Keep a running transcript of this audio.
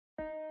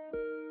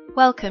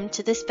Welcome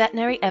to this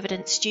Veterinary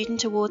Evidence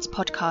Student Awards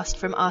podcast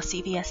from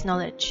RCVS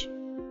Knowledge.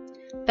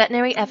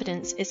 Veterinary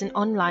Evidence is an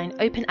online,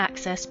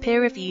 open-access,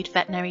 peer-reviewed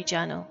veterinary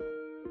journal.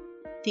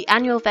 The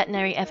annual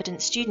Veterinary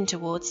Evidence Student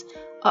Awards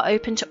are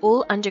open to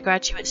all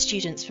undergraduate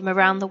students from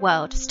around the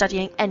world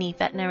studying any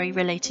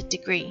veterinary-related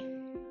degree.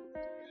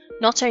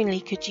 Not only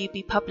could you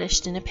be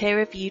published in a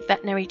peer-reviewed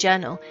veterinary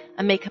journal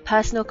and make a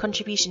personal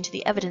contribution to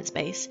the evidence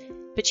base,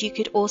 but you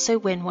could also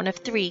win one of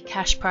 3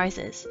 cash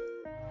prizes.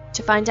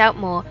 To find out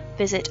more,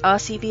 visit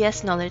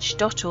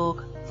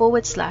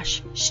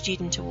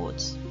rcvsknowledge.org/student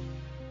awards.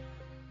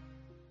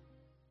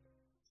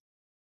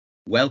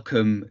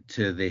 Welcome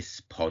to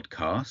this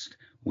podcast.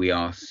 We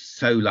are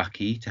so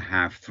lucky to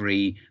have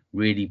 3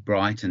 really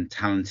bright and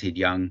talented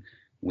young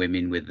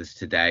women with us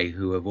today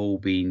who have all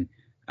been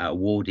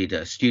awarded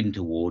a student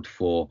award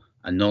for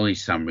a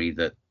knowledge summary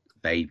that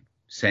they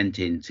sent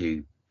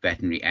into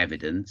Veterinary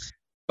Evidence.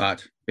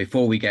 But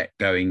before we get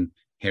going,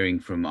 hearing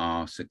from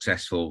our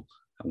successful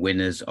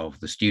winners of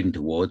the student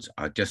awards,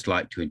 I'd just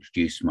like to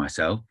introduce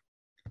myself.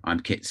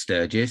 I'm Kit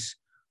Sturgis.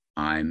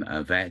 I'm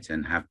a vet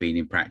and have been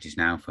in practice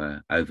now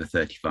for over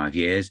 35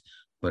 years,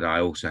 but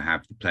I also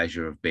have the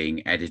pleasure of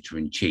being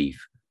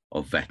editor-in-chief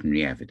of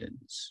Veterinary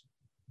Evidence.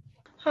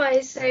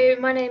 Hi, so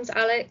my name's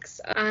Alex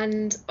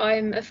and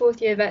I'm a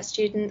 4th year vet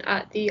student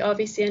at the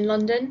RVC in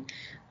London,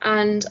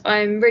 and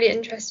I'm really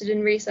interested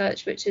in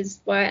research, which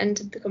is why I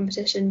entered the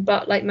competition,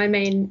 but my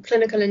main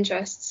clinical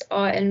interests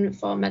are in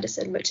farm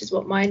medicine, which is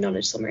what my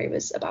knowledge summary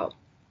was about.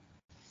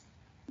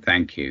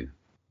 Thank you.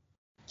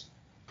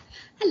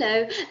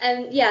 Hello,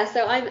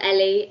 so I'm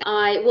Ellie.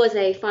 I was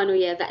a final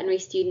year veterinary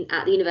student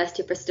at the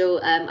University of Bristol.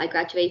 I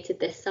graduated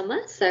this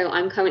summer, so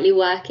I'm currently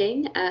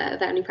working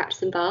veterinary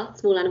practice in Bath,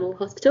 small animal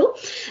hospital,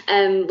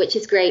 which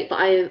is great.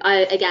 But I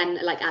again,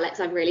 like Alex,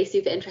 I'm really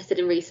super interested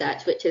in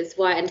research, which is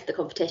why I entered the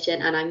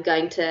competition, and I'm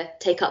going to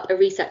take up a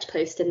research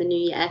post in the new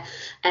year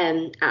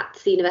at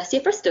the University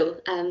of Bristol.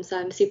 So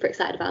I'm super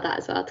excited about that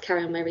as well, to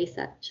carry on my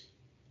research.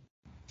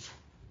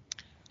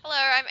 Hello,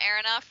 I'm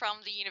Erina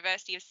from the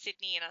University of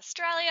Sydney in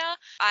Australia.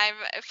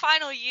 I'm a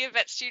final year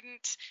vet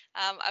student.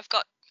 I've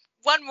got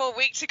 1 more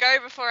week to go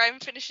before I'm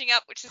finishing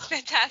up, which is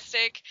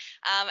fantastic.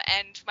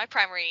 And my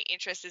primary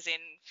interest is in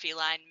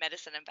feline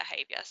medicine and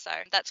behaviour. So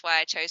that's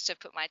why I chose to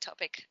put my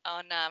topic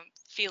on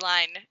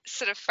feline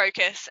sort of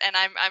focus. And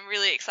I'm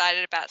really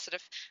excited about sort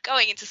of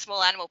going into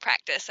small animal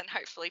practice and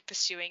hopefully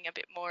pursuing a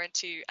bit more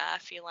into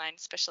feline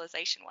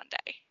specialisation one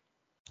day.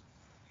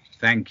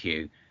 Thank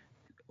you.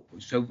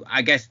 So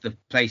I guess the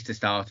place to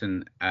start,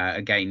 and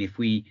again, if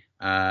we,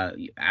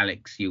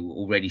 Alex, you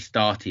already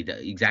started,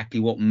 exactly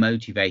what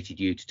motivated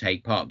you to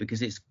take part?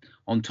 Because it's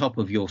on top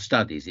of your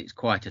studies, it's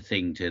quite a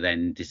thing to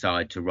then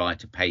decide to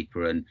write a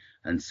paper and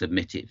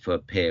submit it for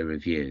peer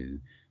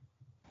review.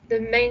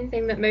 The main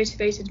thing that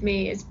motivated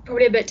me is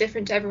probably a bit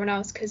different to everyone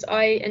else, because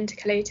I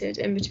intercalated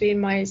in between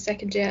my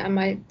 2nd year and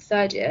my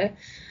 3rd year,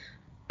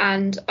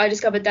 and I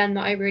discovered then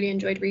that I really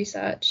enjoyed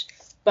research.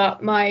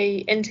 But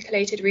my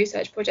intercalated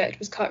research project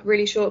was cut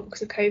really short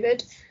because of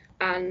COVID,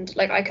 and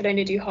I could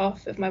only do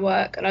half of my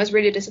work, and I was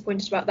really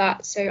disappointed about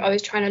that. So I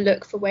was trying to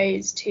look for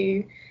ways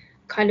to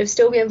kind of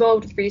still be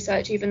involved with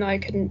research, even though I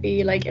couldn't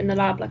be in the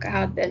lab like I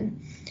had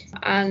been.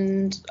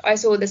 And I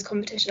saw this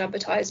competition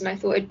advertised, and I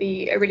thought it'd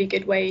be a really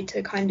good way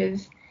to kind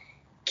of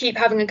keep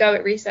having a go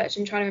at research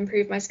and trying to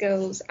improve my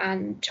skills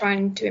and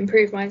trying to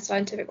improve my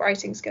scientific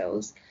writing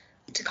skills,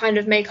 to kind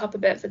of make up a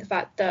bit for the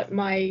fact that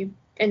my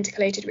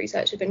intercalated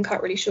research had been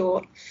cut really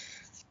short.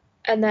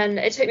 And then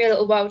it took me a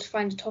little while to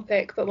find a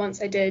topic, but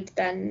once I did,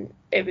 then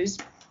it was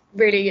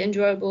really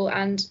enjoyable,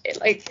 and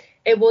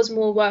it was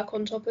more work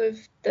on top of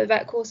the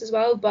vet course as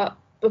well, but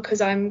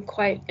because I'm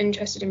quite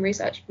interested in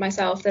research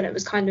myself, then it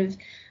was kind of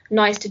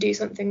nice to do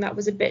something that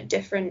was a bit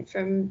different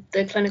from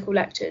the clinical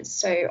lectures,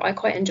 so I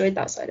quite enjoyed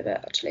that side of it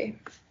actually.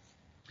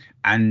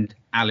 And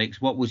Alex,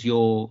 what was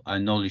your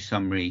knowledge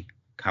summary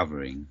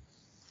covering?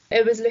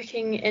 It was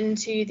looking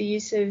into the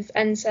use of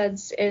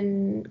NSAIDs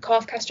in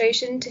calf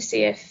castration to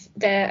see if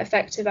they're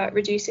effective at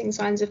reducing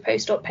signs of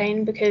post-op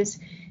pain, because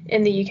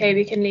in the UK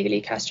we can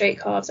legally castrate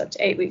calves up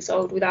to 8 weeks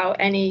old without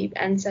any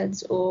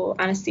NSAIDs or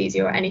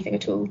anaesthesia or anything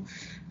at all,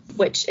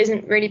 which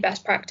isn't really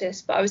best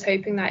practice. But I was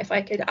hoping that if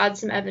I could add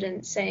some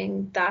evidence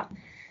saying that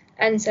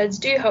NSAIDs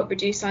do help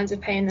reduce signs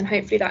of pain, then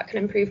hopefully that can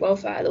improve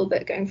welfare a little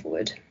bit going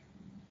forward.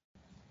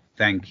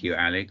 Thank you,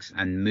 Alex.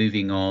 And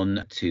moving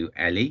on to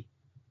Ellie.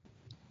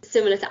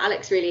 Similar to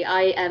Alex, really,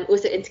 I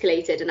also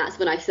intercalated, and that's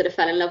when I sort of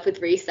fell in love with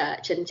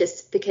research. And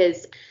just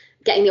because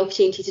getting the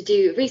opportunity to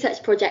do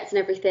research projects and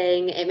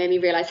everything, it made me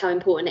realise how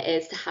important it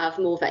is to have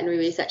more veterinary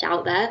research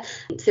out there.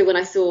 So when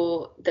I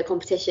saw the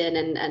competition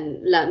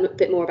and learn a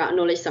bit more about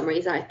knowledge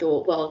summaries, I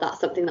thought, well,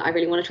 that's something that I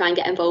really want to try and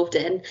get involved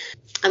in.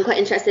 I'm quite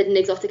interested in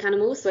exotic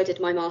animals, so I did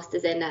my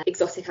master's in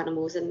exotic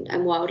animals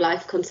and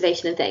wildlife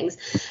conservation and things.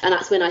 And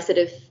that's when I sort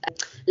of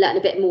learned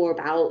a bit more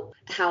about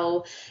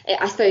how,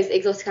 I suppose,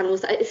 exotic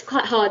animals, it's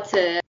quite hard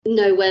to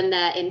know when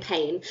they're in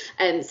pain.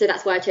 So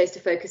that's why I chose to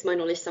focus my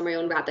knowledge summary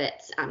on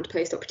rabbits and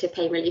post-operative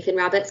pain relief in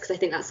rabbits, because I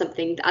think that's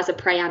something that, as a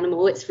prey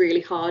animal, it's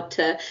really hard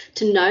to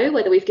know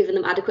whether we've given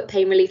them adequate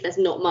pain relief. There's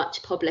not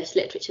much published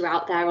literature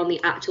out there on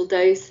the actual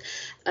dose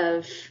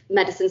of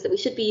medicines that we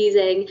should be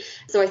using.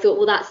 So I thought,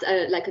 well, that's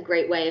a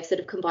great way of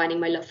sort of combining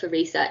my love for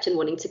research and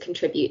wanting to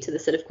contribute to the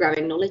sort of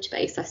growing knowledge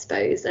base, I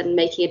suppose, and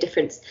making a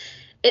difference.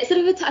 It's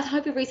sort of a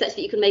type of research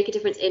that you can make a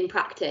difference in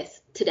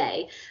practice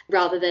today,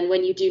 rather than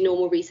when you do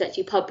normal research,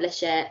 you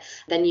publish it,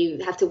 then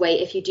you have to wait.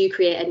 If you do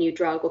create a new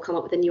drug or come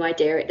up with a new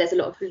idea, there's a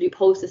lot of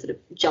loopholes to sort of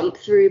jump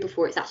through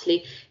before it's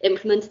actually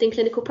implemented in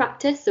clinical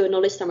practice. So a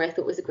knowledge summary I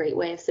thought was a great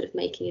way of sort of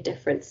making a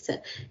difference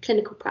to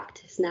clinical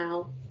practice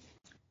now.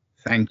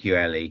 Thank you,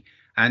 Ellie.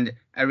 And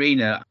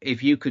Irina,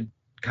 if you could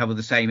cover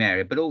the same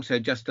area, but also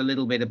just a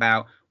little bit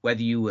about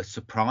whether you were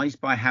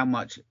surprised by how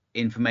much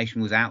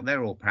information was out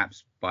there, or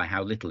perhaps by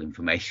how little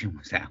information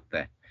was out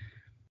there.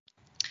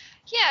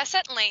 Yeah,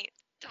 certainly.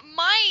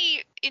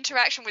 My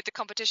interaction with the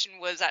competition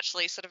was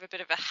actually sort of a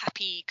bit of a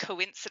happy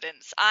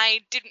coincidence. I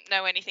didn't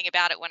know anything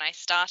about it when I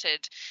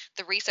started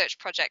the research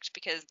project,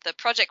 because the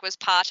project was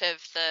part of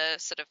the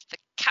sort of the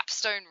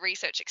capstone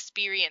research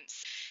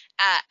experience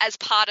as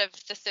part of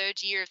the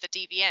third year of the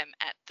DVM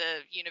at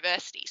the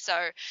university. So,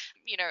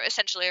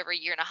 essentially over a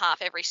year and a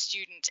half, every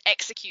student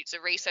executes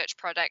a research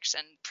project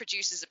and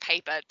produces a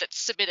paper that's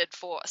submitted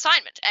for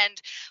assignment.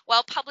 And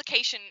while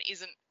publication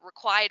isn't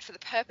required for the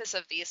purpose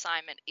of the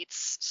assignment,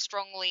 it's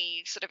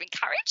strongly sort of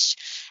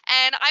encouraged.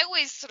 And I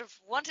always sort of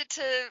wanted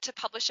to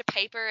publish a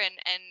paper.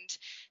 And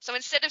so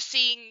instead of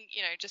seeing,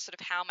 just sort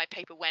of how my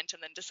paper went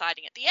and then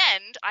deciding at the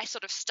end, I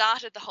sort of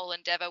started the whole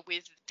endeavor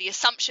with the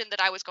assumption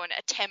that I was going to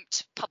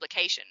attempt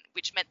publication,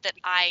 which meant that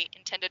I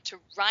intended to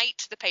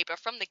write the paper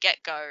from the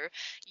get-go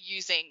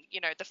using,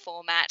 the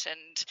format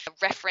and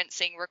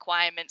referencing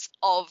requirements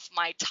of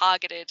my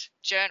targeted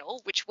journal,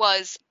 which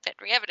was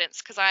veterinary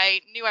evidence, because I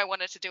knew I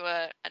wanted to do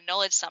a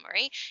knowledge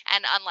summary.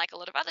 And unlike a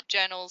lot of other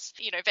journals,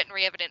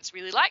 veterinary evidence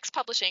really likes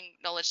publishing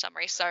knowledge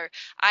summaries. So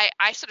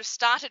I sort of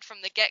started from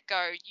the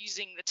get-go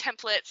using the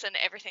templates and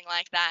everything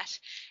like that.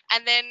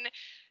 And then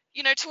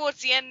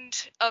towards the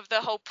end of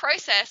the whole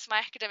process, my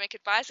academic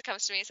advisor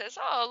comes to me and says,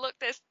 "Oh, look,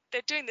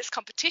 they're doing this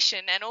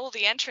competition and all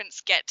the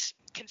entrants get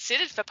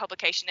considered for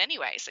publication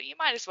anyway, so you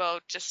might as well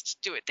just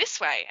do it this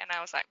way." And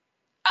I was like,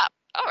 "Oh,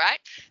 all right."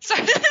 So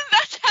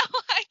that's how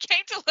I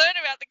came to learn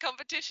about the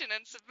competition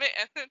and submit,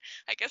 and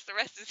I guess the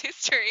rest is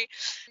history.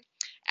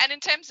 And in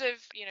terms of,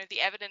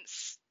 the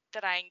evidence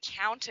that I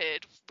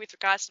encountered with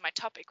regards to my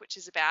topic, which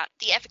is about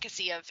the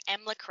efficacy of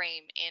Emla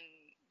cream in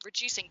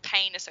reducing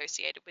pain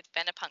associated with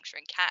venipuncture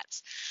in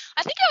cats,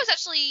 I think I was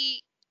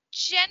actually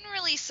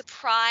generally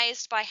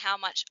surprised by how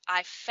much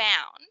I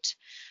found.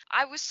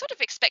 I was sort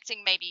of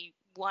expecting maybe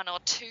one or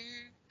two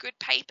good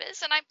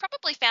papers, and I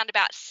probably found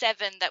about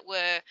 7 that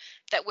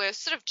were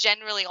sort of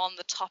generally on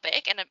the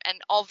topic, and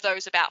of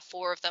those, about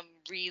 4 of them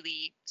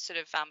really sort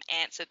of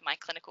answered my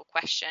clinical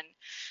question.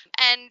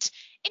 And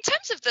in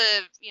terms of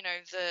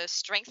the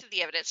strength of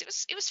the evidence,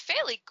 it was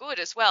fairly good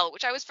as well,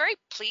 which I was very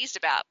pleased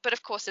about. But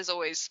of course, there's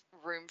always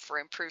room for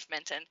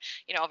improvement, and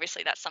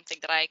obviously that's something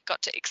that I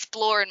got to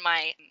explore in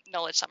my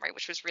knowledge summary,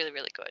 which was really,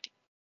 really good.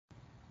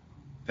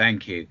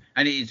 Thank you.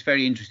 And it's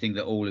very interesting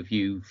that all of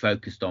you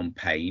focused on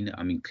pain.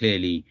 I mean,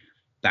 clearly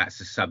that's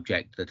a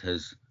subject that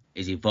is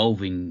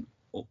evolving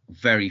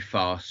very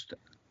fast.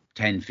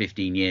 10,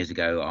 15 years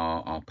ago,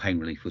 our pain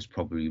relief was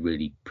probably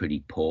really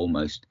pretty poor.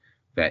 Most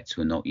vets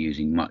were not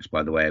using much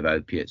by the way of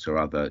opiates or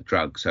other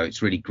drugs. So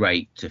it's really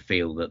great to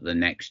feel that the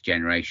next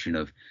generation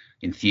of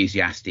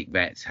enthusiastic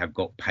vets have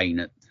got pain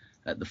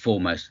at the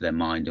foremost of their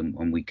mind,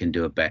 and we can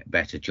do a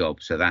better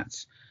job. So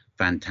that's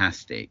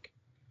fantastic.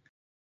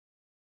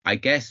 I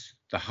guess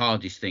the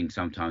hardest thing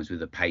sometimes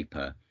with a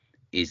paper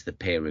is the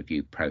peer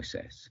review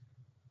process,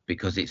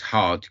 because it's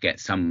hard to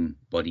get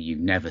somebody you've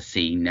never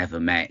seen, never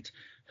met,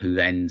 who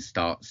then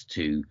starts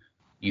to,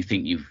 you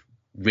think you've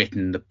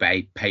written the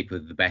paper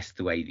the best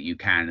the way that you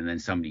can, and then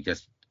somebody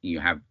you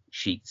have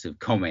sheets of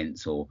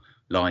comments or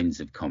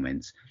lines of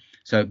comments.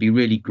 So it'd be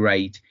really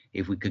great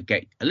if we could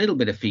get a little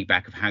bit of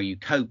feedback of how you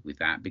cope with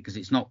that, because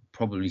it's not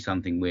probably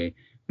something where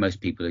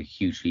most people are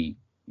hugely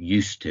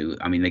used to.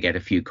 I mean, they get a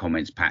few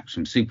comments perhaps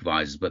from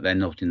supervisors, but they're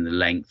not in the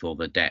length or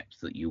the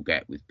depth that you'll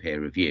get with peer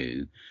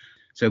review.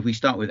 So if we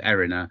start with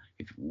Irina,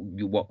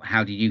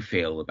 how did you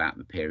feel about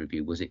the peer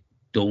review? Was it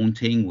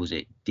daunting? Was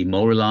it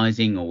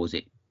demoralizing? Or was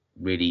it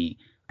really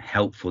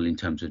helpful in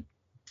terms of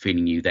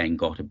feeling you then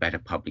got a better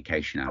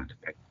publication out of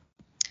it?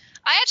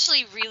 I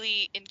actually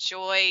really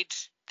enjoyed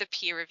the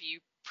peer review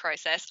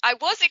process. I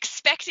was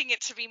expecting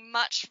it to be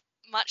much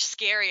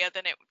scarier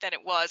than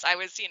it was. I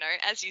was,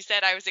 as you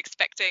said, I was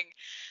expecting,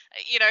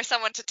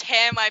 someone to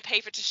tear my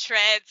paper to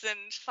shreds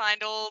and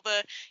find all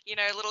the,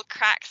 little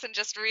cracks and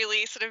just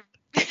really sort of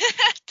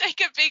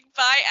take a big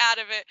bite out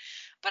of it.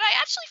 But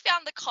I actually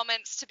found the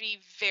comments to be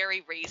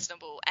very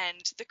reasonable,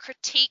 and the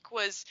critique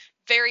was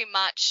very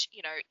much,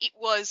 it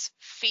was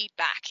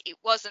feedback. It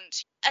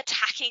wasn't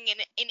attacking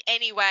in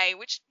any way,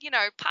 which,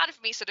 part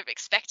of me sort of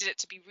expected it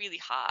to be really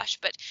harsh,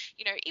 but,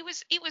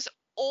 it was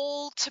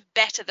all to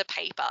better the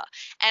paper.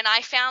 And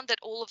I found that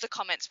all of the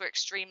comments were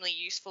extremely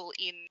useful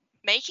in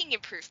making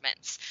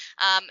improvements.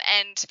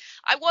 And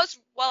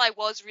while I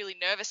was really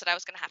nervous that I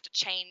was going to have to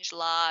change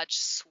large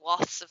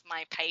swaths of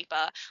my paper,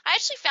 I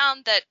actually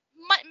found that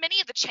many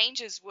of the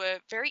changes were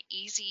very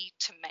easy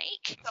to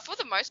make. For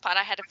the most part,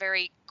 I had a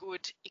very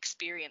good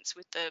experience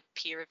with the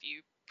peer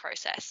review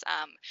process.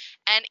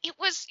 And it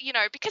was,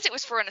 because it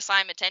was for an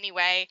assignment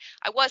anyway,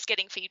 I was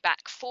getting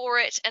feedback for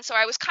it. And so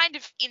I was kind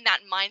of in that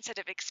mindset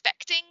of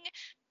expecting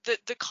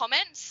the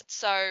comments.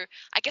 So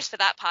I guess for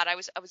that part, I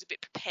was a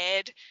bit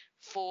prepared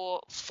for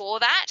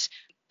that.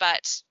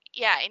 But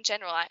yeah, in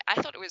general,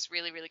 I thought it was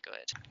really, really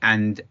good.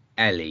 And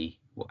Ellie,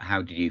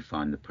 how did you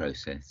find the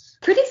process?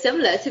 Pretty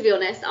similar, to be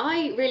honest.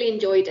 I really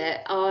enjoyed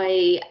it.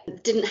 I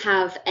didn't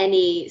have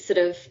any sort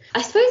of,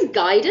 I suppose,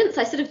 guidance.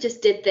 I sort of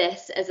just did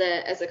this as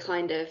a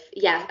kind of,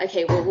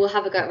 okay, well, we'll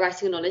have a go at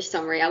writing a knowledge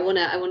summary. I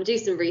wanna do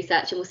some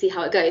research and we'll see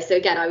how it goes. So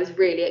again, I was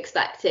really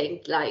expecting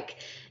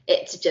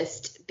it to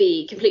just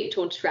be completely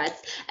torn to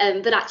shreds.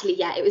 But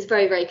actually, it was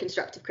very, very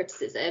constructive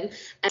criticism.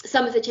 And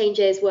some of the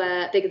changes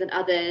were bigger than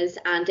others,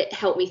 and it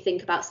helped me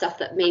think about stuff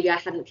that maybe I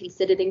hadn't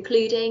considered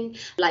including,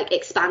 like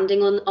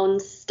expanding on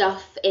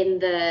stuff in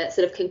the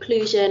sort of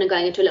conclusion and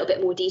going into a little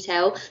bit more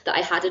detail that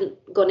I hadn't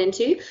gone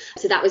into.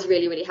 So that was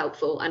really, really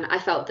helpful. And I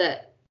felt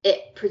that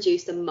it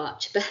produced a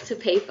much better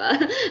paper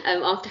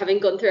after having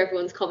gone through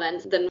everyone's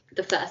comments than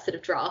the first sort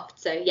of draft.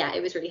 So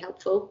it was really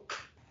helpful.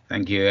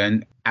 Thank you.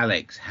 And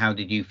Alex, how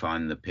did you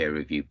find the peer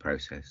review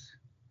process?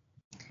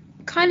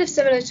 Kind of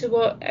similar to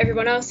what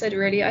everyone else said,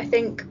 really. I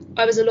think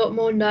I was a lot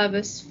more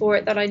nervous for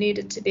it than I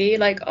needed to be.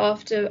 Like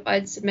after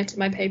I'd submitted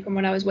my paper and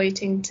when I was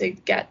waiting to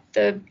get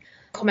the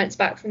comments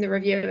back from the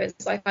reviewers,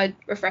 like I'd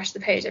refresh the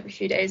page every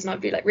few days and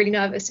I'd be like really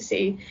nervous to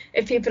see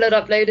if people had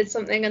uploaded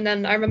something. And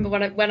then I remember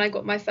when I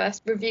got my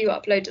first review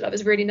uploaded, I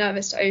was really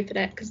nervous to open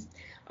it because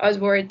I was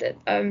worried that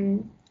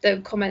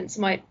the comments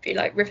might be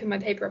like ripping my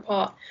paper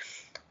apart.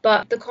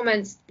 But the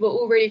comments were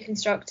all really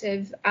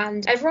constructive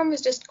and everyone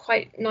was just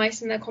quite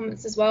nice in their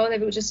comments as well. They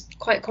were just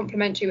quite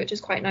complimentary, which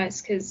was quite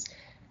nice because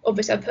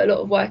obviously I put a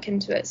lot of work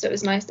into it. So it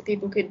was nice that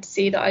people could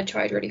see that I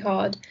tried really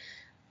hard.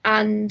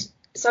 And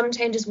some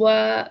changes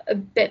were a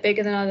bit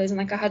bigger than others, and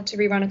like I had to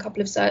rerun a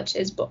couple of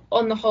searches. But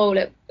on the whole,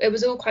 it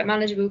was all quite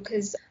manageable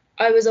because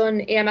I was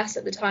on EMS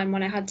at the time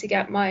when I had to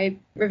get my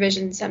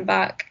revision sent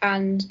back,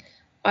 and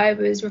I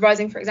was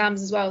revising for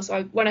exams as well.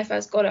 So when I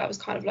first got it, I was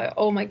kind of like,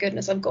 oh my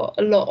goodness, I've got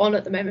a lot on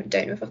at the moment.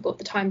 Don't know if I've got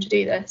the time to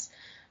do this.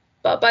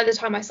 But by the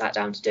time I sat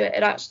down to do it,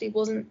 it actually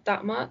wasn't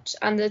that much.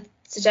 And the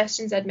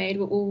suggestions I'd made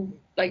were all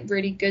like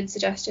really good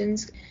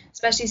suggestions,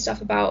 especially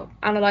stuff about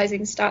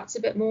analysing stats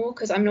a bit more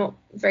because I'm not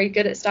very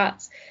good at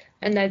stats.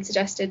 And they'd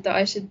suggested that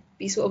I should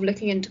be sort of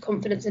looking into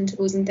confidence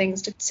intervals and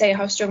things to say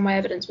how strong my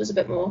evidence was a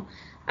bit more.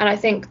 And I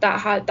think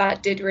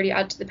that did really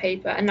add to the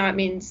paper. And now it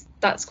means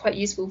that's quite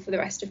useful for the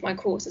rest of my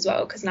course as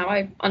well, because now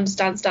I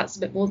understand stats a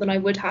bit more than I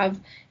would have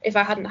if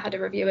I hadn't had a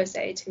reviewer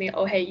say to me,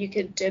 oh, hey, you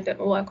could do a bit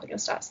more work on your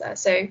stats there.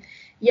 So,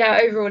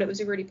 overall, it was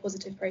a really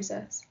positive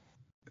process.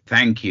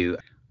 Thank you.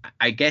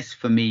 I guess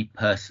for me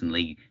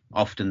personally,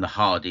 often the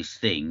hardest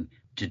thing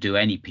to do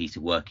any piece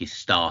of work is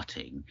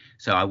starting.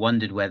 So I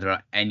wondered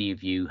whether any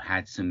of you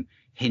had some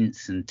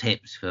hints and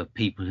tips for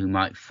people who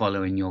might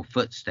follow in your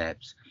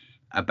footsteps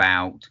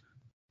about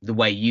the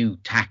way you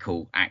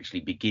tackle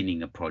actually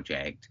beginning a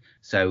project.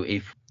 So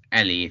if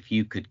Ellie, if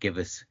you could give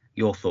us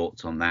your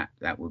thoughts on that,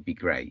 that would be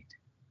great.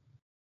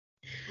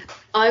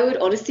 I would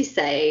honestly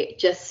say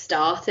just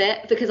start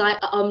it, because I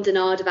ummed and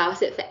ahed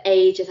about it for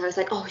ages. I was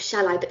like, oh,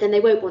 shall I? But then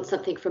they won't want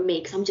something from me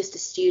because I'm just a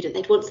student.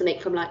 They'd want something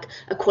from like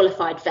a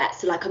qualified vet.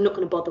 So like, I'm not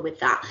going to bother with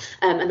that.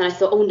 And then I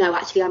thought, oh no,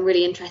 actually, I'm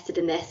really interested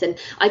in this. And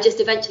I just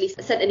eventually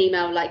sent an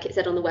email, like it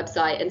said on the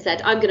website, and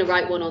said, I'm going to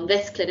write one on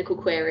this clinical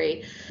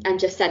query, and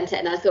just sent it.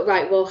 And I thought,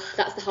 right, well,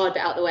 that's the hard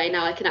bit out of the way.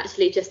 Now I can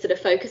actually just sort of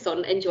focus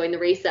on enjoying the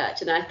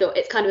research. And I thought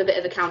it's kind of a bit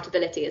of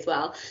accountability as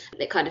well.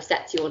 It kind of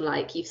sets you on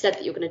like, you've said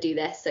that you're going to do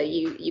this, so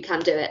you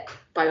can do it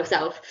by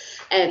yourself.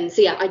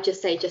 So yeah, I'd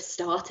just say just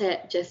start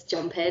it, just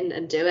jump in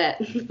and do it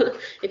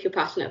if you're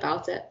passionate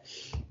about it.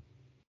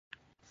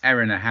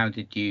 Erina, how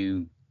do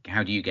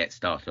you get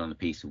started on a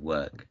piece of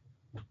work?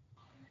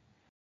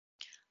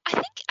 I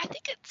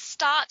think it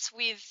starts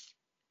with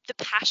the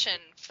passion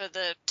for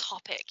the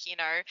topic,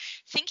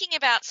 thinking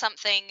about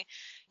something.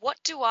 What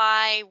do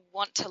I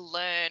want to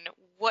learn?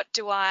 What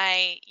do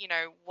I,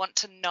 want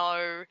to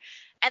know?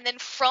 And then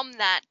from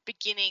that,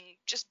 beginning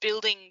just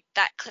building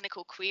that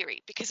clinical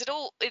query, because it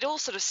all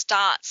sort of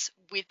starts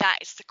with that.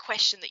 It's the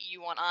question that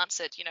you want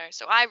answered,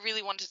 So I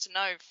really wanted to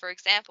know, for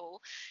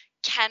example,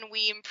 can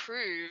we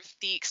improve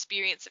the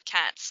experience of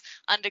cats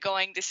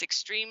undergoing this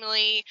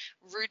extremely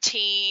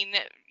routine,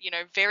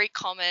 very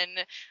common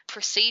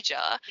procedure?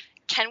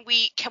 can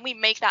we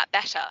make that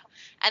better?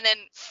 And then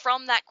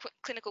from that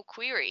clinical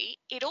query,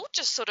 it all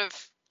just sort of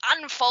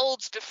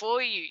unfolds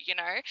before you,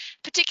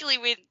 particularly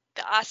with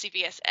the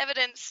RCVS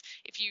evidence.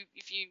 If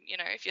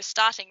you're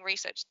starting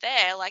research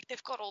there, like,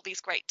 they've got all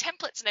these great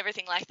templates and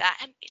everything like that,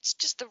 and it's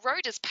just, the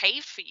road is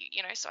paved for you.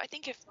 So I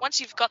think if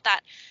once you've got that,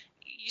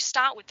 you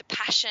start with the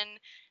passion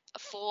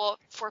for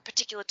a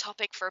particular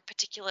topic, for a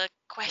particular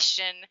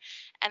question,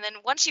 and then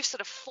once you've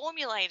sort of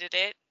formulated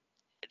it,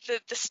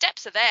 the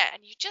steps are there,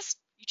 and you just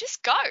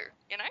go.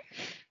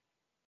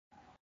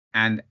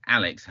 And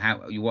Alex,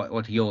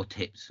 what are your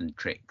tips and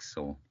tricks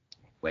or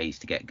ways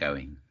to get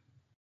going?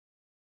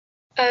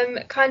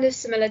 Kind of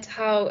similar to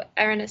how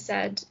Erin has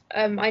said,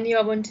 I knew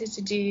I wanted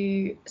to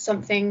do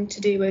something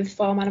to do with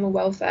farm animal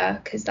welfare,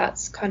 because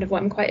that's kind of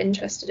what I'm quite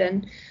interested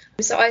in.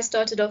 So I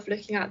started off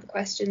looking at the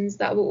questions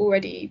that were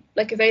already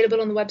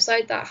available on the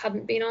website that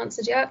hadn't been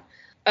answered yet.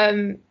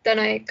 Then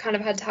I kind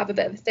of had to have a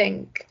bit of a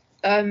think.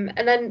 And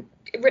then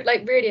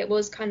really it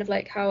was kind of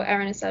like how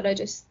Erin has said, I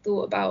just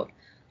thought about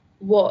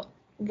what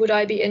would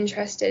I be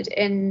interested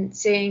in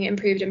seeing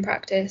improved in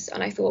practice,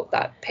 and I thought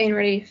that pain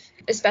relief,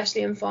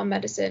 especially in farm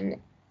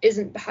medicine,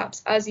 isn't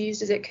perhaps as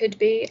used as it could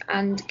be,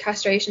 and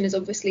castration is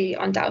obviously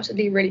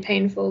undoubtedly really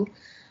painful.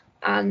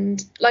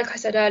 And like I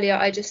said earlier,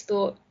 I just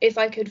thought if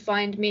I could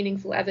find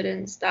meaningful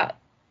evidence that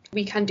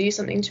we can do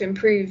something to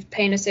improve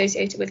pain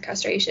associated with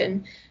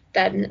castration,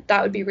 then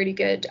that would be really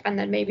good, and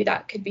then maybe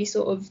that could be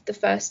sort of the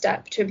first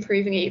step to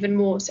improving it even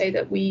more, so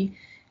that we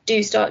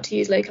do start to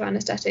use local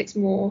anaesthetics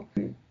more,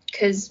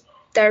 because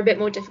they're a bit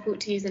more difficult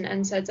to use than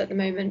NSAIDs at the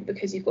moment,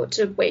 because you've got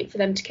to wait for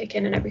them to kick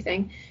in and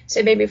everything.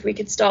 So maybe if we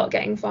could start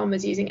getting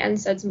farmers using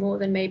NSAIDs more,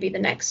 then maybe the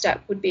next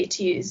step would be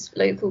to use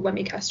local when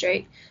we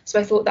castrate. So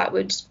I thought that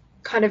would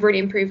kind of really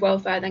improve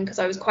welfare then, because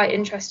I was quite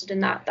interested in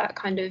that. That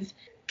kind of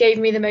gave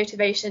me the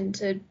motivation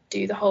to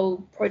do the whole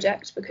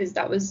project, because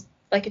that was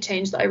a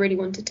change that I really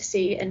wanted to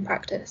see in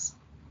practice.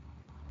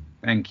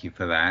 Thank you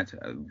for that.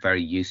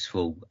 Very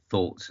useful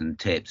thoughts and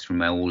tips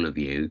from all of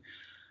you.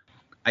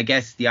 I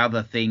guess the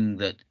other thing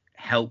that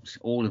helps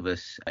all of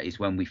us is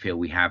when we feel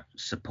we have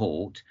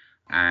support,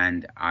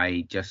 and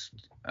I just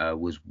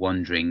was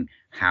wondering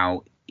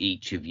how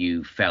each of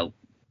you felt,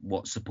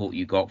 what support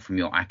you got from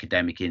your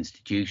academic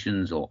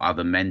institutions or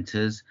other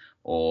mentors,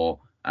 or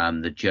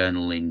the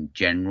journal in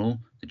general,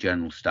 the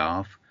journal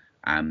staff,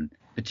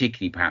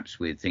 particularly perhaps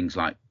with things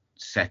like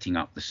setting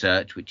up the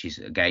search, which is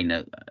again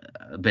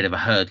a bit of a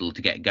hurdle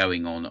to get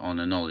going on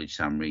a knowledge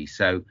summary.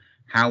 So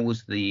how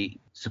was the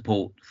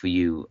support for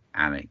you,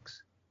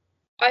 Alex?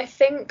 I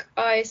think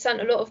I sent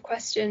a lot of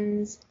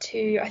questions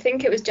to, I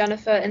think it was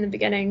Jennifer in the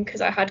beginning,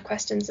 because I had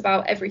questions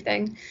about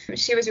everything.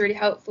 She was really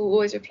helpful,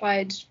 always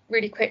replied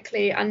really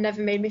quickly, and never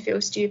made me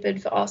feel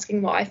stupid for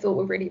asking what I thought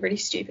were really, really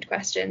stupid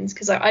questions,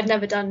 because I'd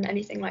never done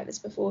anything like this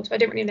before, so I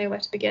didn't really know where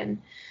to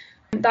begin.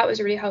 That was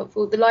really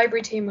helpful. The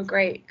library team were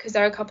great, because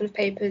there are a couple of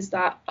papers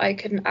that I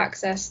couldn't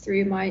access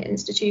through my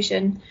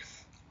institution,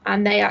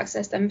 and they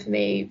accessed them for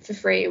me for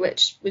free,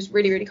 which was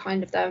really, really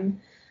kind of them.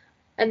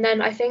 And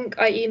then I think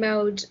I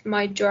emailed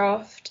my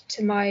draft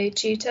to my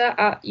tutor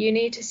at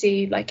uni to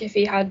see if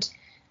he had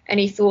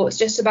any thoughts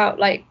just about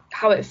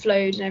how it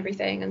flowed and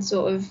everything, and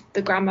sort of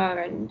the grammar,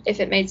 and if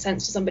it made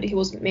sense to somebody who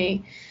wasn't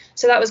me.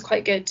 So that was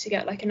quite good to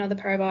get another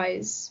pair of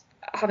eyes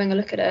having a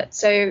look at it.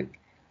 So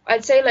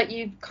I'd say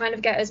you kind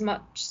of get as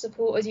much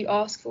support as you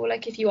ask for.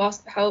 If you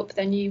ask for help,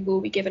 then you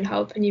will be given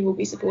help and you will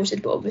be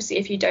supported. But obviously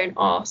if you don't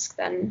ask,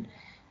 then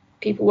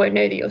people won't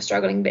know that you're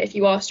struggling. But if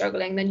you are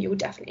struggling, then you will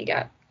definitely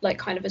get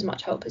kind of as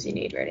much help as you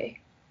need, really.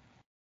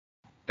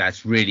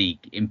 That's really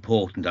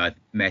important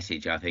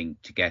message, I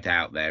think, to get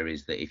out there,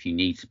 is that if you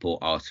need support,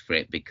 ask for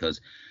it,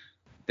 because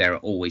there are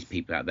always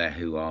people out there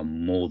who are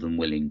more than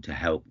willing to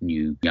help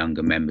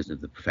younger members of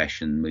the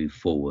profession move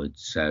forward.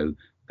 So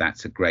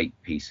that's a great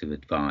piece of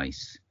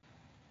advice.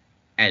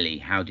 Ellie,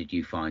 how did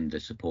you find the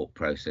support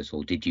process,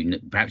 or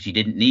perhaps you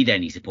didn't need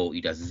any support,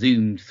 you just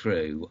zoomed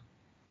through?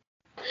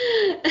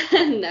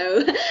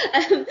 No,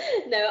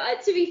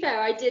 to be fair,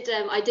 I did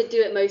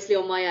do it mostly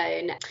on my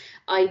own.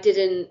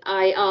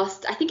 I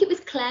asked, I think it was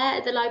Claire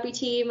at the library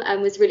team,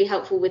 was really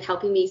helpful with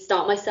helping me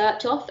start my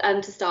search off,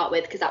 to start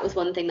with, because that was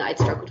one thing that I'd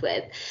struggled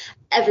with.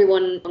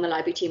 Everyone on the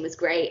library team was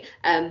great.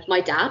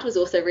 My dad was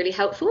also really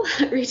helpful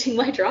at reading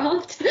my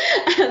draft,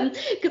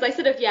 because I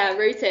sort of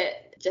wrote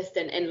it just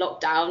in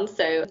lockdown,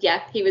 so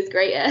he was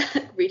great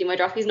at reading my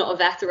draft. He's not a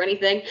vet or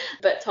anything,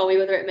 but told me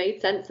whether it made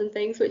sense and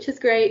things, which was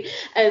great.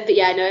 But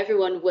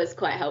everyone was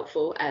quite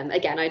helpful.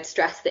 Again, I'd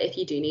stress that if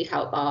you do need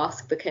help,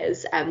 ask,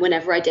 because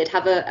whenever I did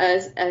have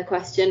a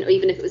question, or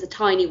even if it was a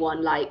tiny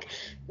one like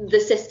the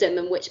system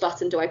and which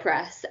button do I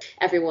press,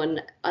 everyone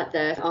at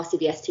the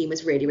RCVS team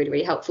was really, really,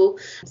 really helpful.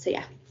 So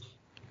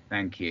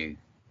Thank you.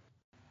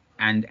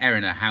 And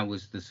Erina, how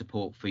was the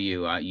support for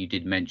you? You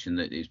did mention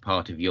that it was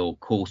part of your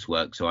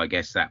coursework, so I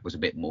guess that was a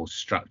bit more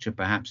structure,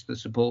 perhaps, the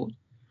support?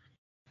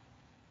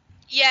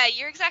 Yeah,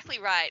 you're exactly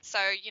right. So,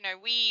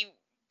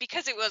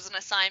 because it was an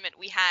assignment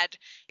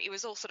it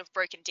was all sort of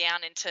broken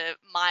down into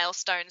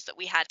milestones that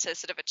we had to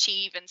sort of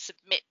achieve and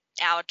submit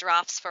our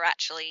drafts for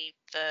actually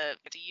the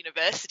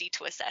university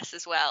to assess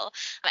as well.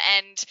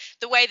 And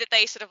the way that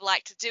they sort of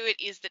like to do it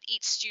is that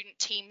each student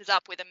teams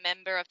up with a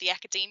member of the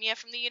academia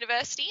from the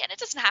university, and it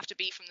doesn't have to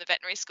be from the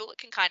veterinary school. It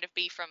can kind of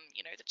be from,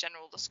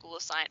 the School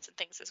of Science and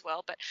things as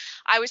well. But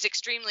I was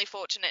extremely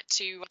fortunate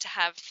to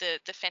have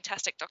the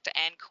fantastic Dr.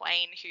 Anne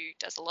Quain, who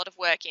does a lot of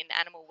work in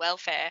animal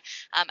welfare,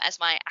 as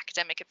my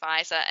academic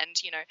advisor. And,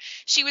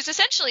 she was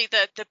essentially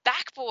the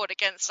backboard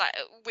against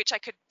which I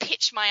could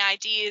pitch my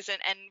ideas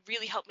and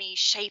really help me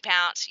shape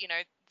out,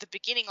 the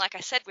beginning, like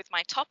I said, with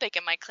my topic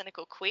and my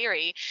clinical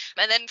query.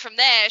 And then from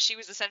there, she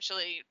was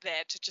essentially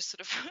there to just sort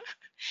of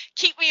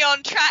keep me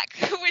on track,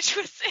 which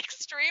was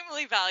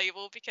extremely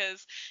valuable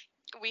because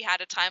we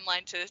had a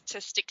timeline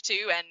to stick to.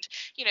 And,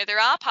 there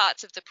are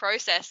parts of the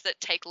process that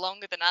take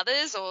longer than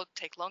others, or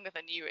take longer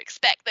than you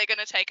expect they're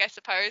going to take, I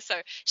suppose. So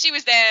she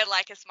was there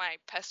like as my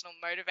personal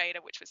motivator,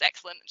 which was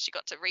excellent. She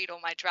got to read all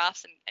my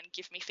drafts and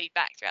give me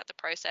feedback throughout the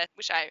process,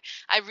 which I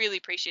really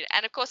appreciate.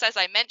 And of course, as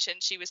I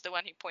mentioned, she was the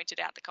one who pointed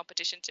out the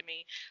competition to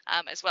me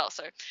as well.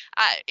 So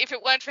if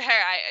it weren't for her,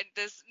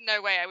 there's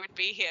no way I would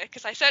be here,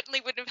 because I certainly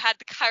wouldn't have had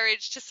the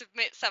courage to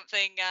submit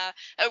something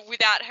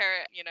without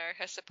her,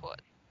 her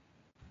support.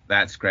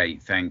 That's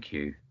great. Thank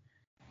you.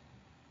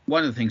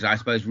 One of the things I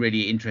suppose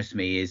really interests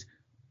me is,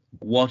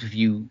 what have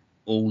you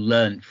all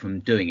learned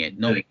from doing it?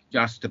 Not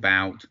just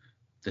about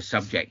the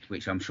subject,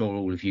 which I'm sure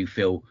all of you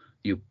feel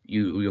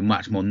you're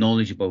much more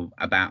knowledgeable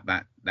about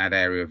that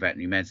area of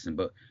veterinary medicine,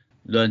 but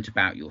learnt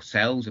about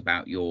yourselves,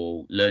 about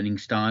your learning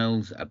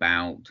styles,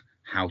 about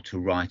how to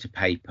write a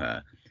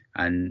paper.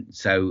 And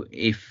so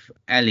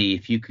Ellie,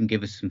 if you can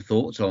give us some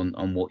thoughts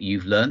on what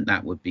you've learned,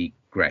 that would be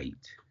great.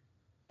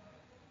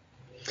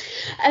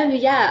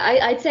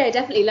 I'd say I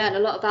definitely learned a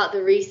lot about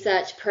the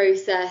research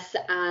process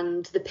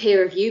and the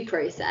peer review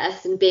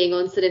process, and being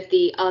on sort of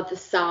the other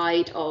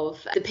side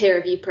of the peer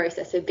review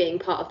process of being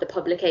part of the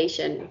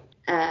publication,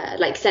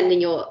 like sending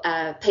your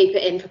paper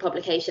in for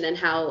publication, and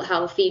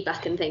how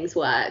feedback and things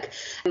work.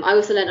 I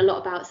also learned a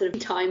lot about sort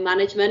of time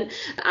management,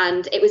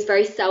 and it was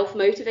very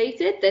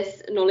self-motivated,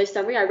 this knowledge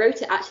summary. I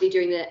wrote it actually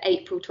during the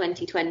April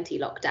 2020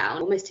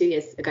 lockdown, almost 2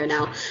 years ago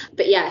now.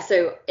 But yeah,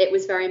 so it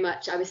was very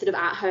much, I was sort of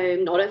at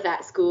home, not at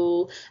vet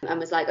school, and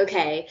was like,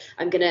 okay,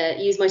 I'm going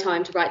to use my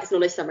time to write this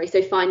knowledge summary.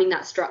 So finding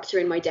that structure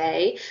in my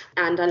day,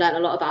 and I learned a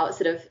lot about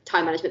sort of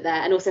time management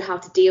there, and also how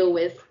to deal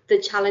with the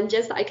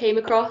challenges that I came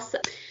across,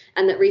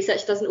 and that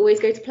research doesn't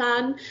always go to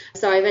plan.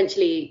 So I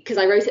eventually, because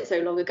I wrote it so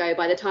long ago,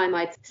 by the time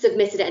I'd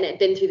submitted it and it had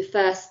been through the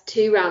first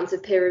 2 rounds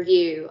of peer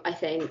review, I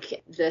think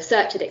the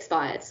search had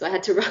expired. So I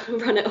had to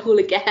run it all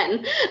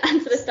again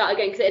and sort of start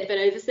again, because it had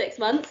been over 6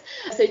 months.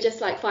 So just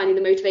like finding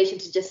the motivation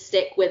to just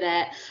stick with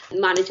it,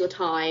 manage your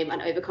time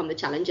and overcome the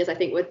challenges, I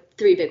think were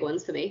 3 big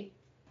ones for me.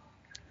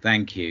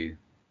 Thank you.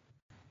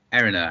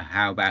 Erina,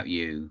 how about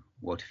you?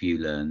 What have you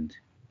learned?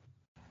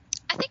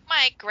 I think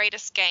my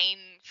greatest gain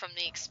from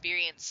the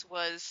experience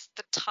was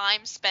the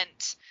time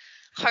spent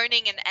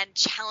honing and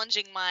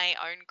challenging my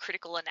own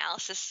critical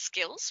analysis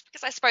skills,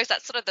 because I suppose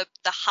that's sort of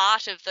the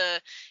heart of the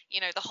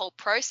whole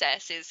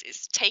process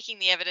is taking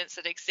the evidence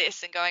that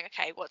exists and going,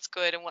 okay, what's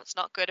good and what's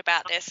not good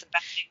about this,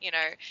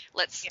 and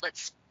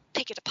let's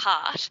pick it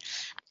apart.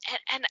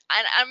 And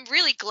I'm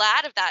really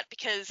glad of that,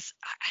 because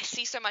I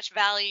see so much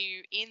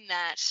value in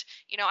that.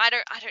 I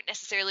don't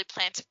necessarily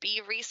plan to be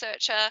a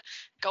researcher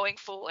going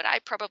forward. I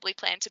probably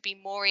plan to be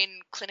more in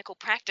clinical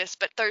practice,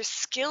 but those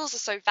skills are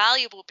so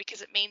valuable,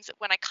 because it means that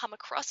when I come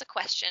across a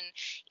question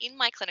in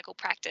my clinical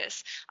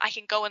practice, I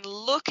can go and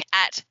look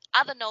at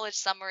other knowledge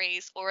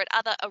summaries or at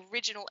other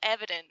original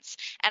evidence,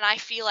 and I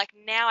feel like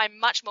now I'm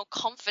much more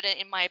confident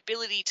in my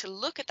ability to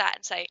look at that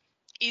and say,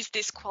 is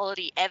this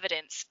quality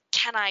evidence?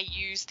 Can I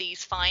use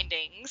these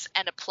findings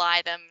and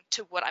apply them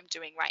to what I'm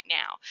doing right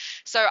now?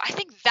 So I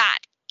think that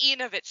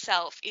in of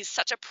itself is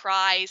such a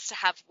prize to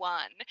have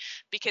won,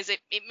 because it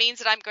means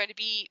that I'm going to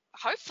be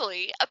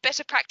hopefully a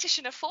better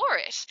practitioner for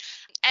it.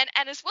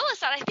 And as well as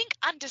that, I think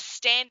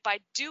understand by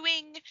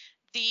doing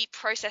the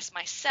process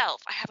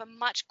myself, I have a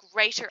much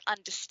greater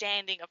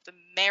understanding of the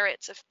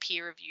merits of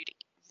peer-reviewed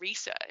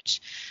research.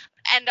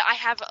 And I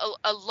have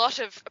a lot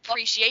of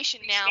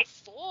appreciation now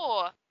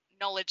for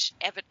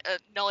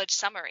knowledge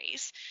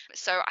summaries.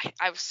 So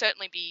I will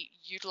certainly be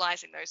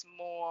utilizing those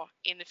more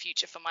in the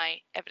future for my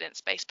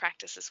evidence-based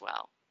practice as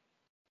well.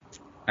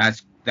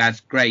 That's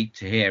great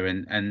to hear,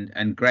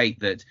 and great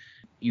that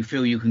you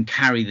feel you can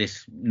carry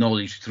this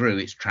knowledge through.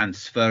 It's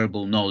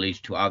transferable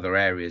knowledge to other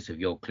areas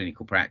of your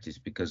clinical practice,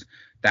 because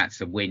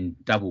that's a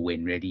double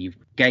win really. You've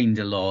gained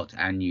a lot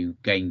and you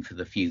gain for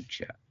the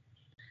future.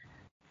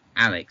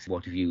 Alex,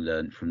 what have you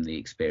learned from the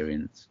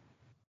experience?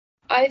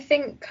 I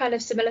think kind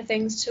of similar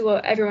things to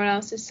what everyone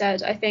else has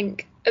said. I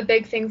think a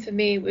big thing for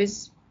me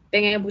was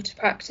being able to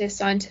practice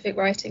scientific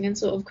writing and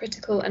sort of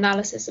critical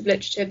analysis of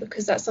literature,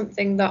 because that's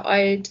something that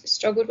I'd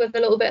struggled with a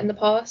little bit in the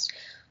past,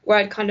 where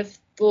I'd kind of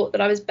thought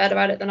that I was better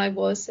at it than I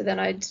was. So then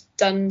I'd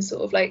done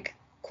sort of like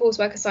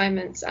coursework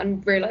assignments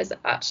and realised that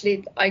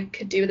actually I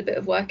could do with a bit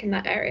of work in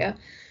that area.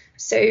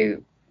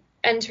 So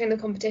entering the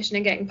competition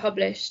and getting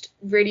published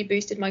really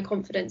boosted my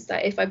confidence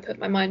that if I put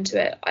my mind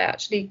to it, I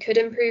actually could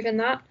improve in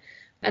that.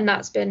 And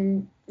that's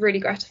been really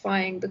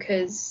gratifying,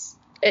 because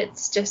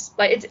it's just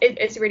like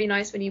it's really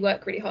nice when you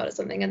work really hard at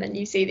something and then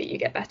you see that you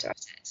get better at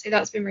it. So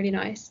that's been really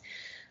nice.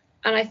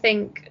 And I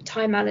think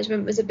time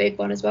management was a big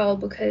one as well,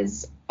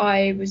 because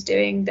I was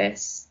doing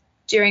this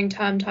during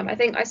term time. I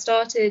think I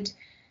started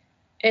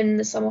in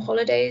the summer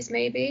holidays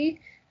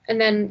maybe, and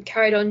then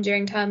carried on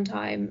during term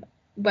time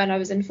when I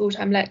was in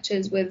full-time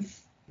lectures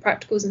with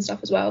practicals and stuff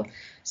as well.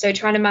 So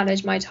trying to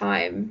manage my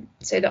time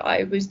so that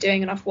I was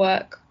doing enough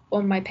work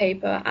on my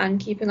paper and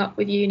keeping up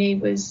with uni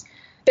was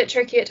a bit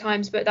tricky at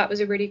times, but that was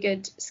a really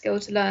good skill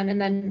to learn.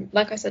 And then,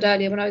 like I said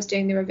earlier, when I was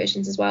doing the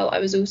revisions as well, I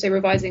was also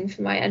revising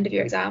for my end of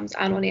year exams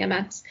and on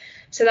EMS.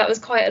 So that was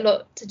quite a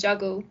lot to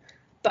juggle.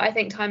 But I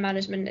think time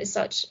management is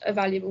such a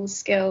valuable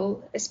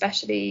skill,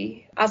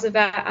 especially as a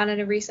vet and in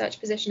a research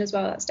position as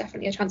well. That's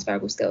definitely a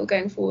transferable skill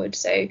going forward.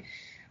 So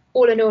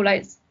all in all,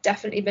 like, it's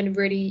definitely been a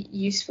really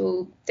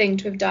useful thing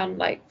to have done,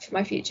 like, for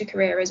my future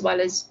career, as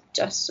well as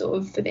just sort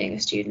of for being a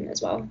student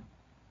as well.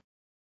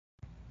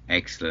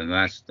 Excellent.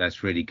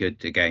 That's really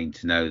good again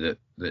to know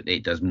that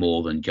it does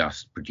more than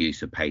just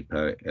produce a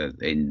paper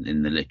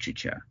in the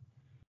literature.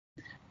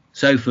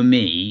 So for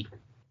me,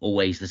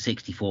 always the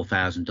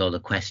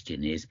 $64,000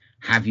 question is,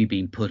 have you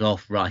been put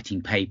off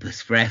writing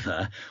papers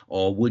forever,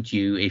 or would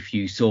you, if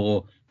you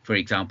saw, for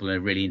example, a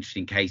really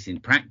interesting case in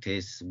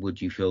practice,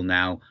 would you feel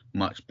now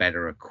much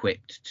better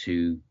equipped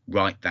to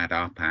write that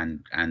up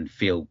and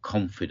feel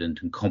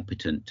confident and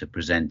competent to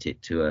present it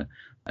to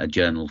a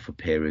journal for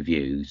peer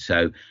review?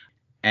 So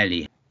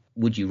Ellie,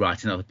 would you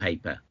write another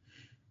paper?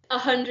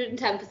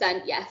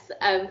 110% yes.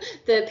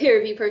 The peer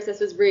review process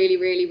was really,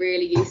 really,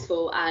 really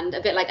useful, and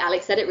a bit like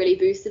Alex said, it really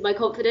boosted my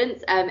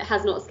confidence. It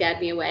has not scared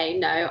me away.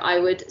 No, I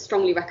would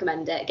strongly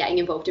recommend it, getting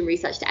involved in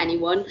research, to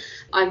anyone.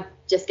 I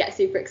just get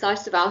super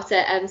excited about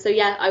it. So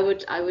yeah, I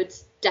would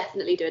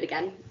definitely do it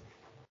again.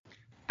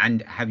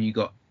 And have you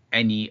got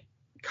any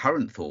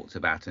current thoughts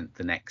about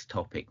the next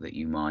topic that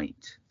you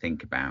might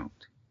think about?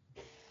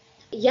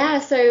 Yeah,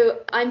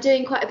 so I'm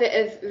doing quite a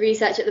bit of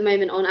research at the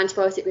moment on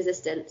antibiotic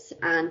resistance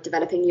and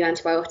developing new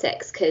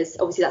antibiotics, because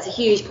obviously that's a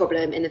huge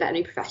problem in the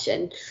veterinary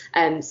profession.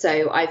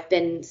 So I've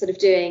been sort of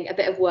doing a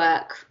bit of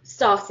work,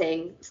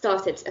 started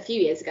a few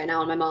years ago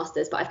now on my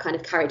master's, but I've kind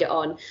of carried it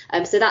on.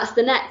 So that's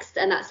the next,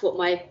 and that's what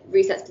my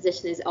research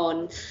position is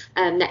on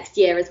next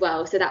year as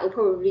well. So that will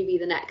probably be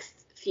the next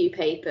few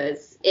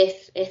papers,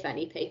 if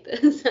any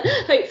papers,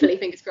 hopefully,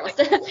 fingers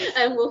crossed,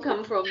 will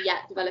come from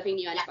developing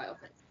new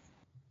antibiotics.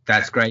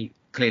 That's great.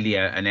 Clearly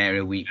an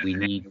area we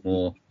need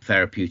more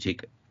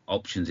therapeutic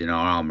options in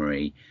our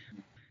armoury.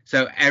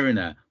 So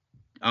Erina,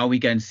 are we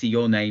going to see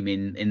your name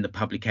in the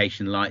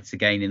publication lights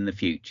again in the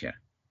future?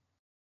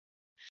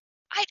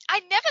 I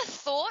never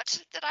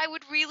thought that I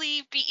would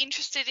really be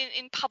interested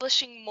in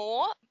publishing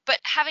more, but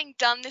having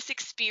done this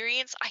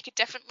experience, I could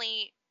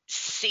definitely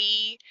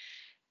see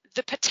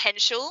the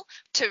potential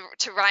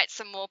to write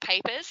some more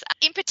papers.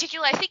 In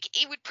particular, I think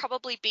it would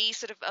probably be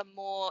sort of a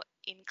more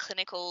in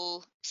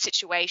clinical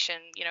situation,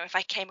 you know, if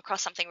I came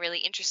across something really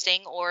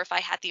interesting, or if I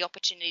had the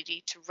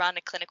opportunity to run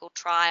a clinical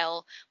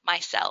trial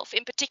myself.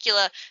 In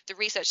particular, the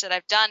research that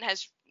I've done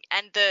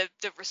and the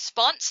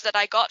response that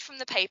I got from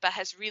the paper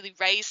has really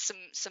raised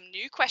some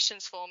new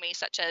questions for me,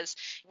 such as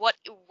what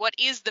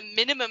is the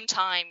minimum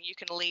time you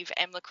can leave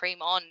EMLA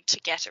cream on to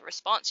get a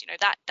response? You know,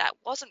 that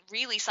wasn't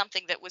really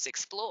something that was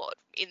explored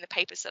in the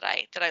papers that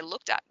I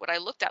looked at. What I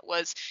looked at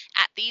was,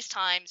 at these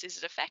times, is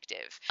it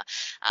effective?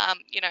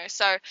 You know,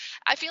 so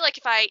I feel like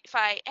if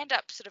I end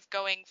up sort of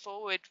going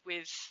forward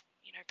with,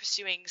 you know,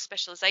 pursuing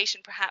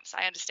specialization, perhaps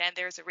I understand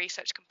there is a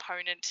research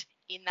component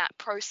in that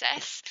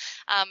process.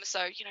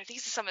 So, you know,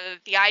 these are some of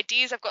the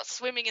ideas I've got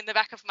swimming in the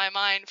back of my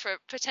mind for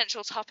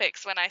potential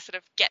topics when I sort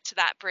of get to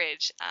that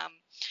bridge.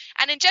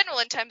 And in general,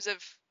 in terms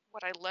of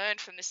what I learned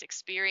from this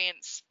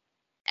experience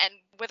and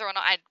whether or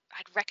not I'd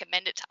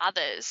recommend it to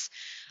others,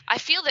 I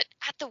feel that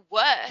at the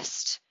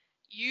worst,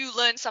 you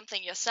learn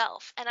something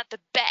yourself, and at the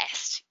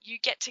best, you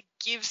get to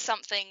give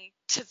something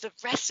to the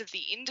rest of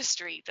the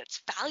industry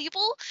that's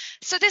valuable.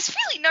 So there's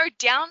really no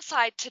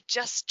downside to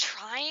just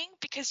trying,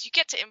 because you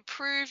get to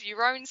improve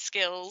your own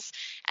skills,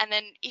 and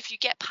then if you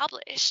get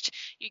published,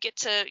 you get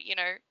to, you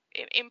know,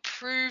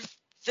 improve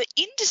the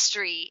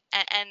industry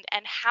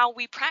and how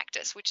we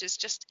practice, which is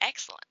just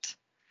excellent.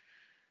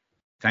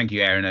 Thank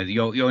you, Erina.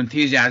 Your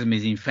enthusiasm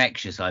is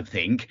infectious, I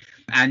think,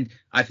 and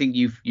I think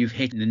you've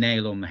hit the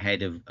nail on the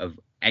head of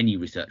any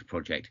research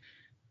project.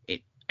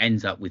 It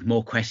ends up with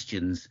more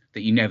questions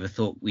that you never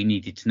thought we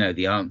needed to know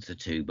the answer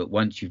to, but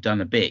once you've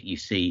done a bit, you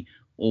see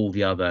all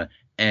the other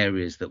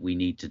areas that we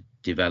need to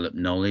develop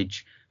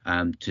knowledge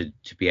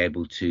to be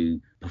able to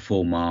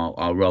perform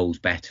our roles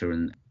better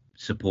and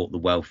support the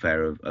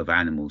welfare of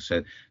animals.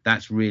 So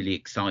that's really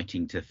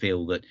exciting to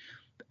feel that,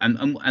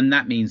 and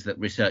that means that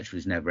research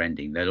was never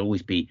ending. There'll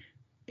always be,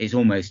 it's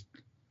almost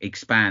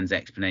expands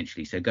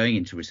exponentially. So going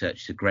into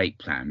research is a great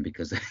plan,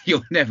 because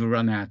you'll never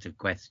run out of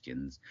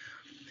questions.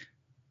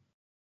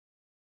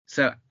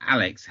 So,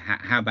 Alex,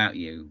 how about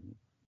you?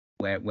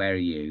 Where are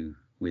you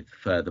with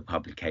further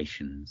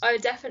publications? I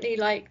would definitely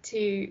like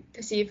to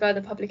pursue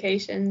further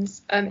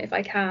publications if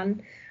I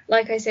can.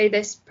 Like I say,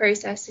 this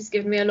process has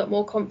given me a lot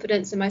more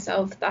confidence in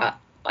myself that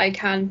I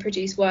can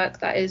produce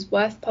work that is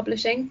worth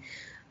publishing.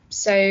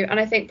 So, and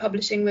I think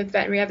publishing with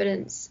veterinary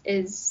evidence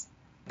is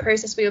a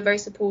process where you're very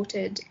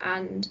supported,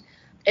 and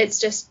it's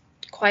just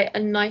quite a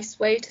nice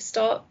way to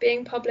start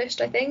being published,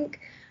 I think.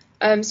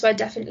 So I'd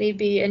definitely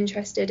be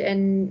interested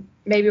in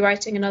maybe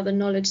writing another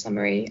knowledge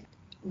summary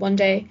one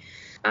day.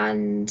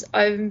 And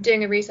I'm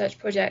doing a research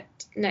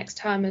project next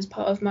term as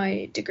part of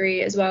my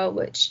degree as well,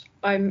 which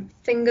I'm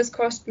fingers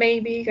crossed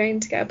maybe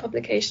going to get a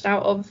publication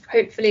out of,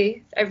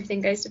 hopefully if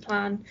everything goes to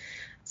plan.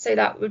 So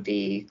that would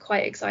be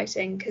quite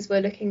exciting, because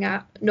we're looking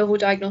at novel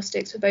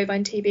diagnostics for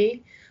bovine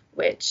TB,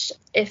 which,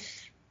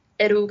 if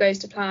it all goes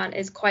to plan,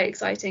 is quite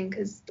exciting,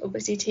 because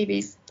obviously TB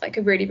is like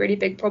a really, really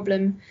big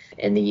problem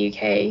in the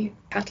UK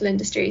cattle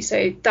industry.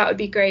 So that would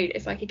be great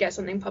if I could get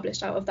something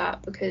published out of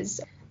that,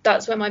 because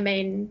that's where my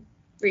main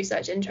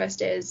research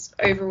interest is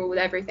overall with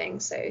everything.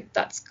 So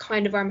that's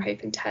kind of where I'm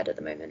hoping to head at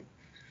the moment.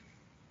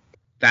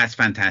 That's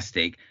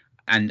fantastic.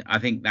 And I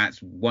think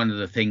that's one of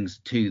the things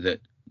too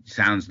that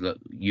sounds like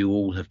you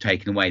all have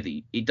taken away,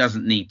 that it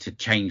doesn't need to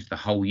change the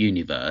whole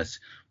universe,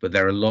 but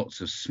there are lots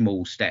of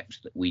small steps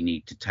that we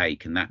need to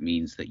take, and that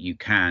means that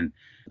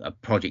a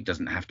project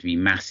doesn't have to be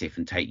massive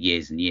and take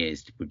years and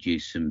years to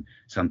produce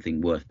something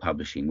worth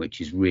publishing,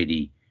 which is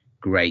really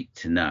great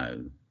to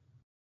know.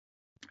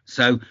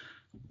 So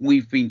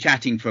we've been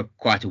chatting for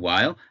quite a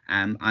while,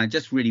 and I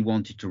just really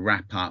wanted to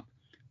wrap up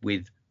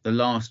with the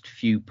last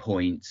few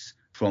points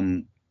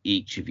from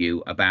each of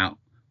you about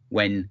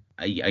when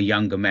a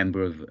younger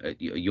member of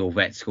your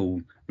vet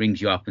school rings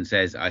you up and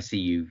says, I see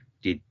you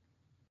did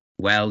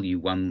well, you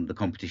won the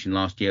competition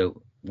last year,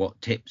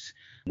 what tips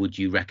would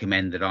you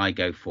recommend that I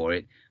go for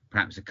it?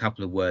 Perhaps a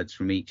couple of words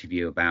from each of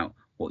you about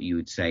what you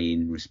would say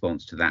in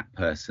response to that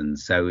person.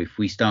 So if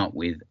we start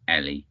with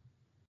Ellie.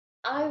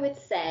 I would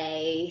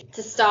say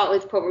to start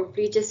with,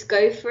 probably just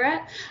go for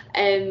it,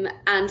 and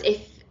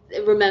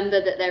remember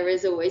that there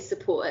is always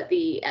support at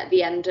the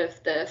end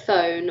of the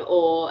phone,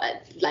 or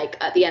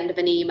at the end of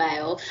an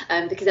email,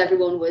 because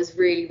everyone was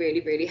really, really,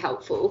 really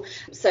helpful.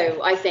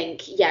 So I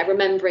think,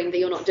 remembering that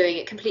you're not doing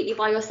it completely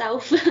by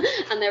yourself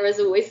and there is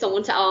always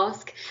someone to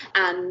ask,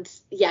 and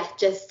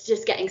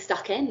just getting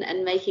stuck in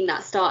and making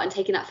that start and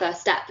taking that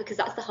first step, because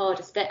that's the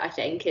hardest bit, I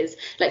think, is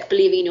like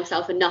believing in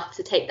yourself enough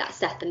to take that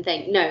step and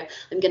think, no,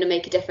 I'm going to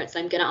make a difference,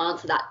 I'm going to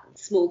answer that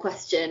small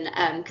question,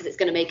 because it's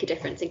going to make a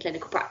difference in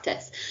clinical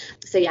practice.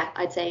 So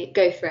I'd say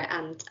go for it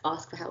and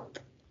ask for help.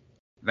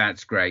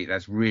 That's great.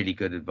 That's really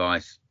good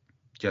advice.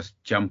 Just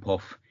jump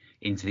off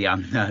into the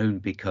unknown,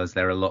 because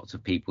there are lots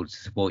of people to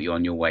support you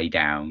on your way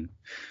down,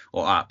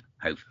 or up,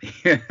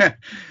 hopefully.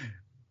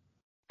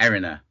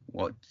 Erina,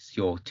 what's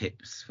your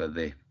tips for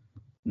the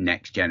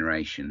next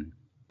generation?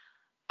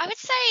 I would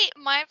say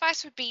my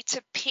advice would be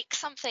to pick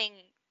something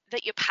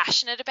that you're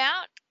passionate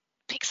about.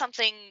 Pick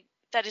something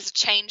that is a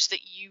change that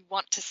you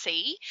want to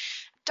see.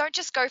 Don't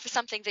just go for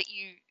something that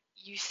you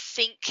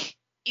think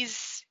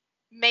is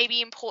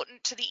maybe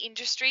important to the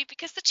industry,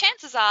 because the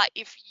chances are,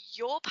 if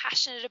you're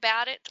passionate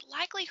about it, the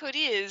likelihood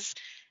is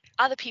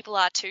other people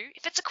are too.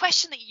 If it's a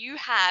question that you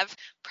have,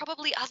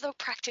 probably other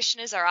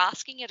practitioners are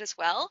asking it as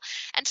well.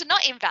 And to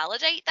not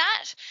invalidate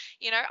that,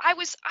 I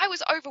was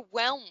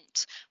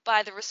overwhelmed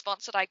by the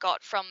response that I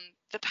got from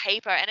the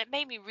paper, and it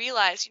made me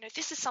realize,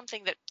 this is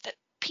something that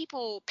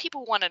people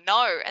want to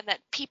know, and that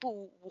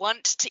people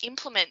want to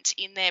implement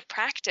in their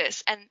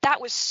practice, and that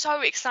was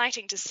so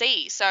exciting to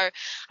see. So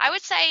I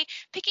would say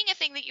picking a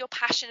thing that you're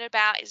passionate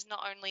about is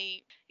not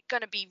only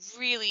going to be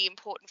really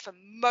important for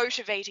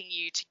motivating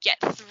you to get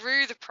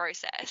through the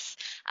process,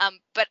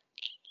 but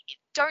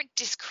don't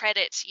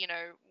discredit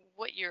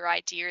what your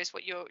idea is,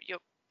 what your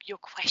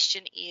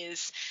question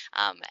is,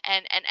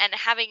 and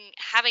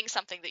having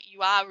something that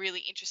you are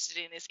really interested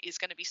in is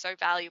going to be so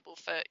valuable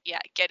for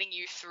getting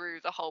you through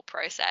the whole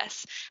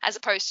process, as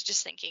opposed to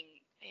just thinking,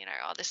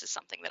 this is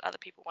something that other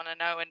people want to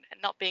know, and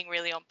not being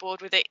really on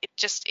board with it.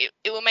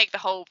 It will make the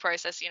whole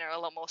process a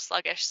lot more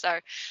sluggish. So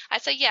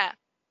I'd say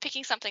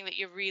picking something that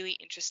you're really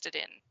interested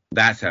in.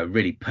 That's a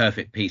really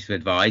perfect piece of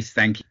advice.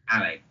 Thank you,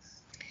 Alex.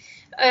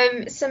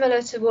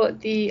 Similar to what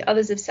the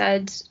others have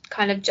said,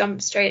 kind of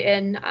jump straight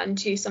in and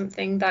choose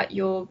something that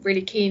you're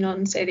really keen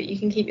on, so that you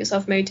can keep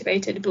yourself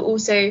motivated. But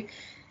also,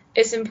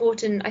 it's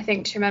important, I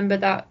think, to remember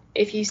that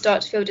if you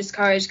start to feel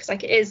discouraged,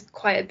 because it is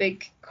quite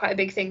a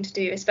big thing to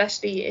do,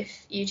 especially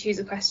if you choose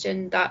a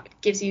question that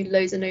gives you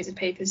loads and loads of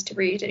papers to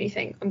read and you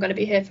think, I'm going to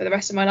be here for the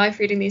rest of my life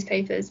reading these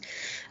papers.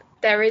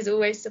 There is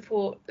always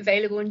support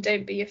available, and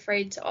don't be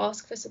afraid to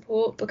ask for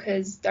support,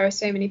 because there are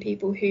so many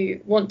people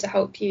who want to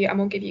help you and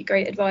will give you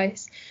great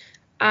advice.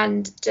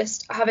 And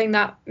just having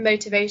that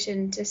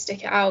motivation to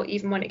stick it out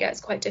even when it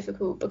gets quite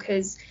difficult,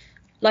 because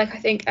like I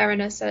think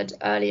Erina said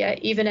earlier,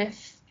 even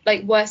if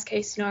worst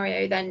case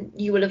scenario, then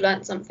you will have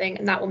learnt something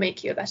and that will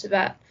make you a better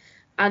vet.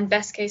 And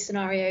best case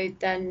scenario,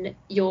 then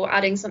you're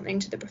adding something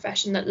to the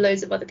profession that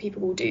loads of other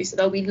people will do. So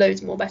there'll be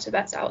loads more better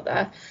vets out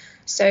there.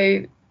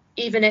 So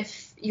even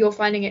if you're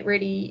finding it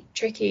really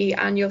tricky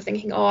and you're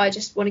thinking, oh, I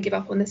just want to give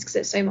up on this because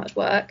it's so much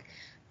work,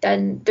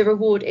 then the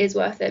reward is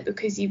worth it,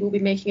 because you will be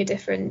making a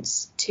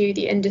difference to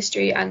the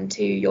industry and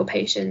to your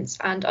patients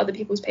and other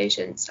people's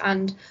patients.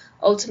 And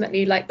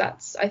ultimately, like,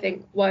 that's, I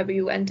think, why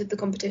we all entered the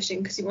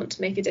competition, because you want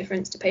to make a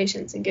difference to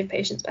patients and give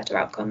patients better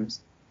outcomes.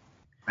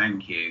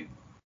 Thank you.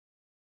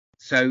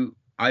 So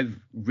I've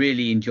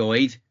really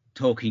enjoyed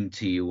talking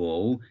to you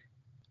all.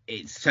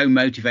 It's so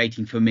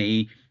motivating for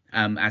me,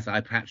 as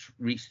I perhaps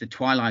reach the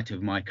twilight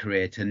of my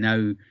career, to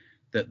know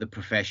that the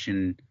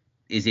profession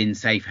is in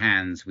safe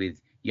hands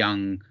with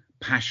young,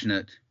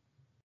 passionate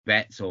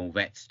vets or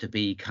vets to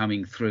be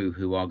coming through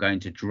who are going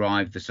to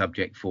drive the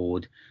subject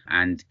forward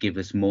and give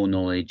us more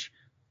knowledge,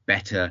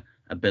 better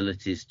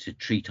abilities to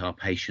treat our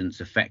patients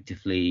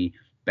effectively,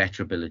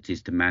 better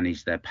abilities to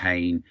manage their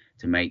pain,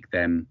 to make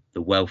them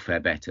the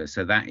welfare better.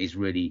 So that is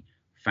really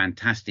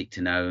fantastic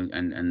to know,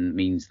 and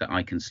means that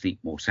I can sleep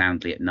more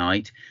soundly at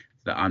night,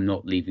 that I'm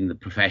not leaving the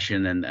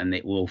profession and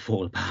it will all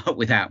fall apart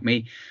without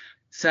me.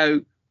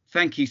 So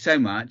thank you so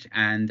much,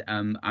 and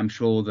I'm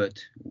sure that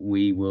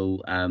we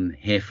will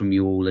hear from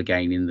you all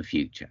again in the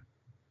future.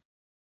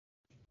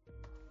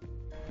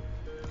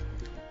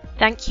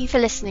 Thank you for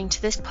listening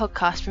to this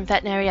podcast from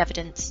Veterinary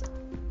Evidence.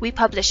 We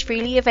publish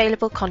freely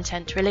available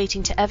content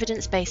relating to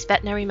evidence-based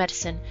veterinary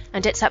medicine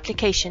and its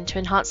application to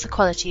enhance the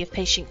quality of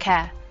patient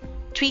care.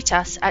 Tweet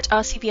us at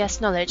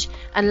RCVS Knowledge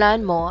and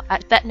learn more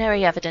at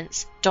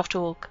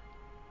veterinaryevidence.org.